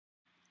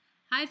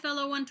Hi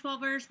fellow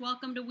 112ers,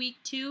 welcome to week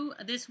 2.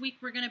 This week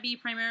we're going to be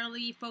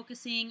primarily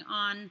focusing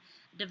on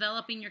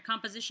developing your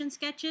composition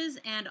sketches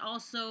and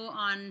also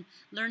on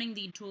learning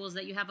the tools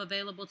that you have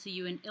available to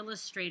you in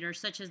Illustrator,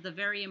 such as the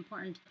very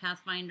important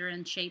Pathfinder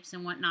and shapes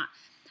and whatnot.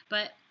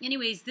 But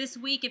anyways, this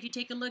week, if you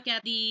take a look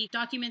at the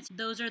documents,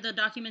 those are the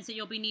documents that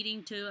you'll be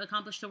needing to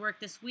accomplish the work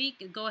this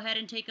week. Go ahead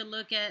and take a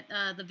look at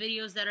the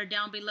videos that are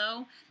down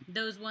below.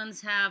 Those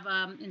ones have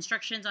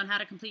instructions on how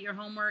to complete your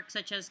homework,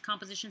 such as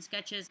composition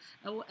sketches,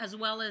 as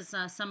well as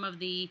some of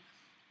the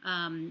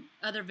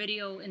other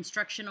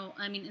instructional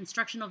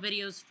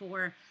videos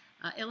for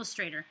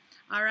Illustrator.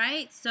 All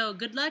right, so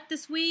good luck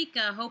this week.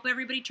 Hope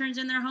everybody turns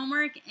in their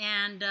homework,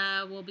 and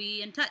we'll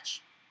be in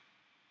touch.